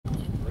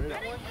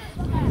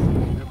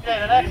Okay,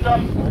 the next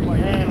up is a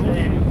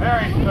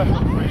very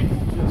special tree.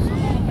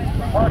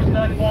 Parks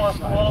that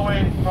cost all the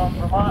way from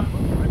Vermont.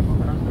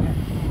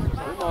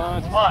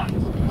 Vermont. Be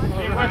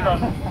with us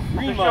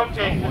to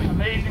showcase this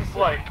amazing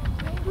flight.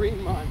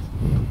 Green month.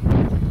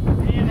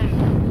 He and his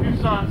two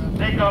sons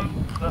make up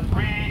the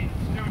Three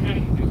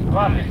Stooges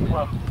Rocketry.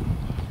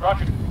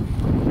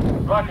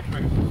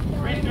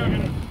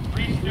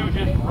 Three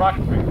Stooges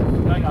Rocketry.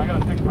 I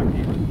gotta fix my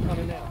key.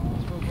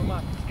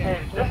 Okay,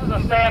 this is a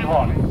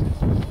SandHawk.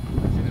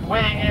 It's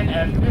weighing in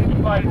at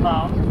 55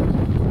 pounds.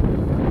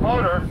 The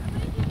motor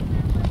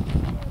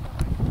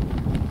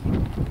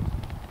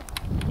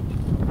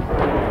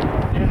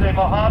is a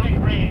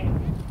Moave Green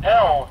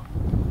L.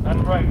 That's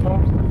right,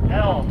 folks.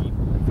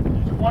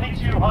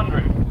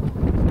 L2200.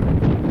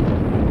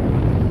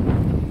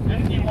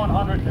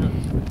 5100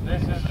 newtons.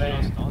 This is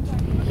a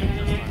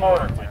CTRA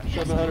motor.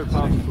 700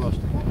 pounds of thrust.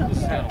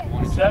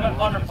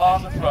 700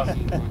 pounds of thrust.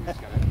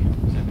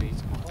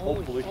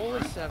 Hopefully.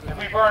 If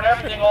we burn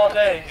everything all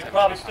day, it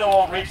probably still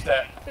won't reach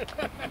that.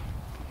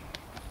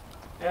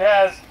 It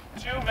has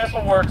 2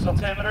 missile works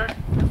altimeters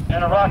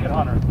and a rocket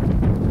hunter,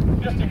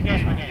 just in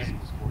case we need it.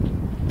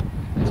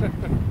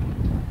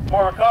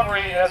 For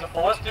recovery, it has a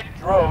ballistic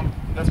drogue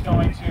that's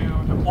going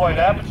to deploy at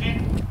Apogee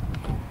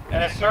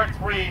and a Cert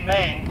 3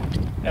 main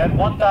at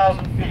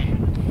 1,000 feet,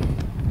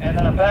 and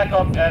then a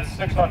backup at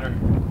 600.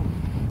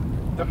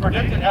 The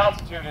predicted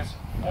altitude is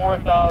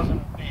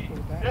 4,000 feet.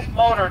 This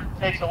motor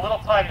takes a little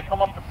time to come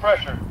up to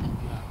pressure.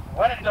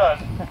 When it does,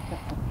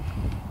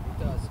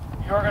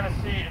 you're going to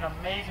see an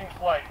amazing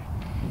flight.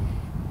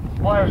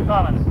 Flyers'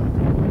 comments.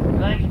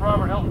 Thanks,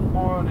 Robert Hilton,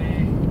 for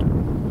the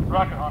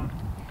rocket hunter.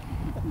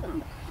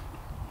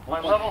 My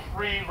level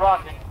 3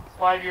 rocket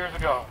 5 years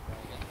ago.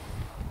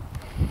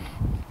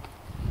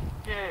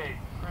 Okay,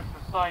 Chris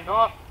has signed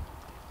off.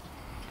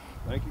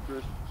 Thank you,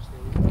 Chris.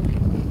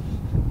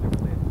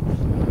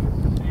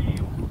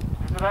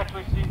 Is it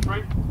actually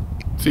C3?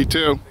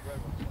 C2.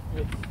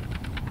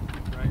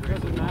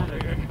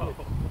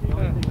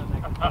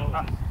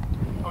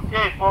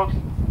 Okay, folks,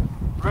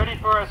 ready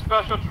for a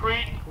special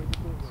treat.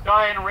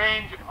 Sky and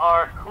range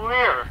are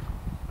clear.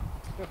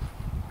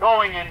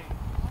 Going in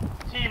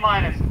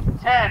T-minus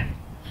 10,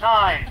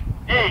 9,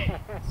 8,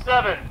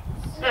 7,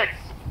 6,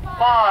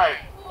 5,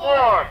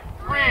 4,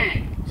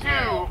 3, 2,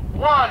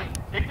 1,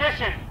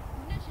 ignition.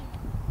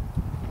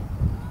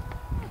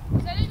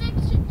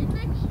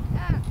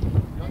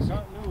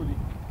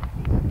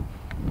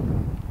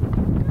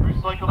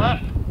 Recycle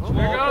that. Oh,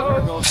 there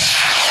it goes.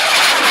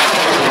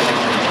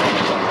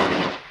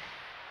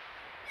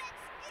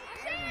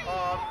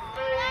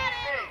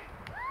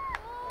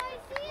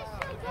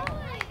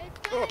 Amazing.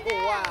 Oh,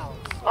 wow.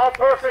 How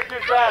perfect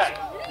is that?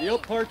 The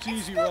up part's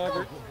easy,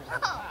 Robert.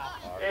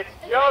 It's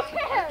just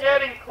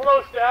getting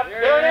close to that.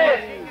 There it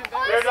is.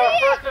 There's our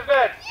first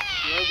event.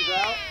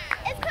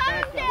 It's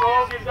coming The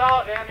rogue is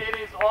out and it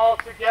is all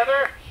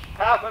together.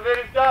 Half of it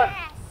is done.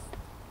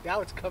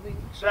 Now it's coming.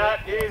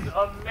 That is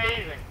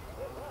amazing.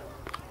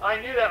 I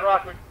knew that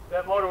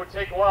motor would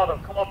take a while to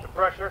come up to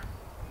pressure.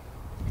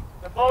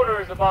 The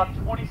motor is about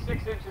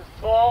 26 inches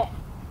tall,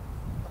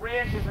 3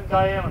 inches in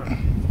diameter.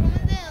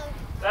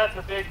 That's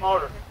a big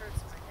motor.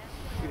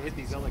 You can hit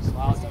these other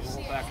clouds and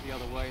roll back the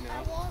other way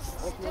now.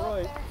 Off your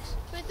right.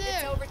 Right there.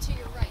 It's over to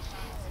your right.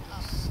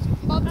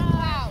 Above the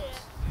clouds.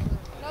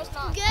 No, it's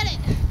not. Get it.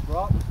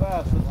 Drop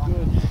fast, that's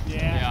good.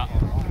 Yeah.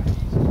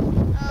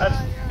 That's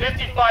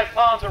 55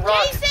 pounds of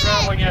rocket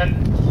traveling at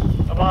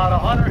about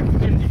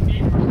 150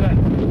 feet per second.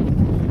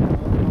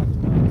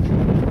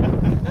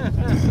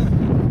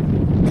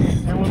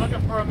 And we're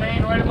looking for a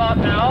main right about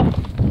now.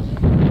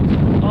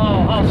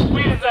 Oh, how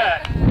sweet is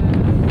that?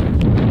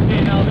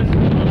 Okay, now this is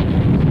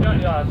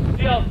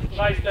see how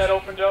nice that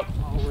opened up?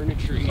 Oh, we're in a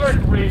tree.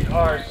 Certain trees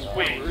are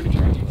sweet. We're in a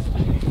tree.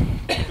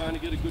 Trying to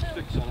get a good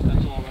fix on it,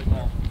 that's all right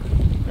now.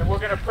 And we're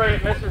going to pray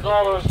it misses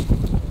all those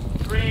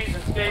trees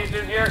and stays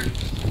in here.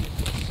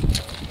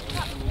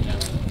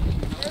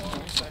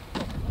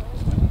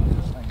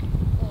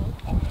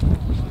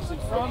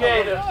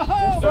 Okay,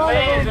 the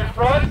main is in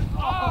front.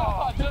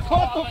 Just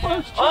caught the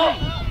first tree.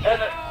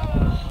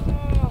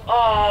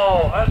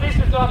 Oh, at least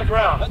it's on the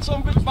ground. That's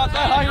some good about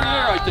that high in the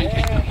air, I think.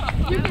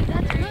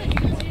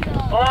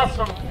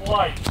 Awesome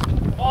flight.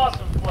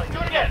 Awesome flight. Do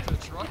it again.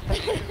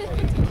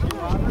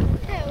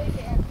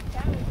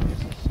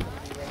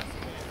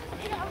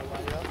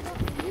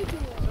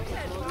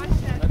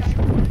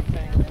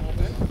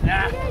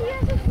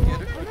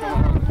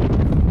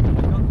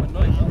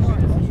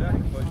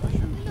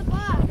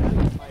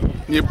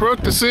 You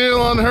broke the seal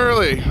on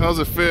Hurley. How's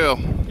it feel?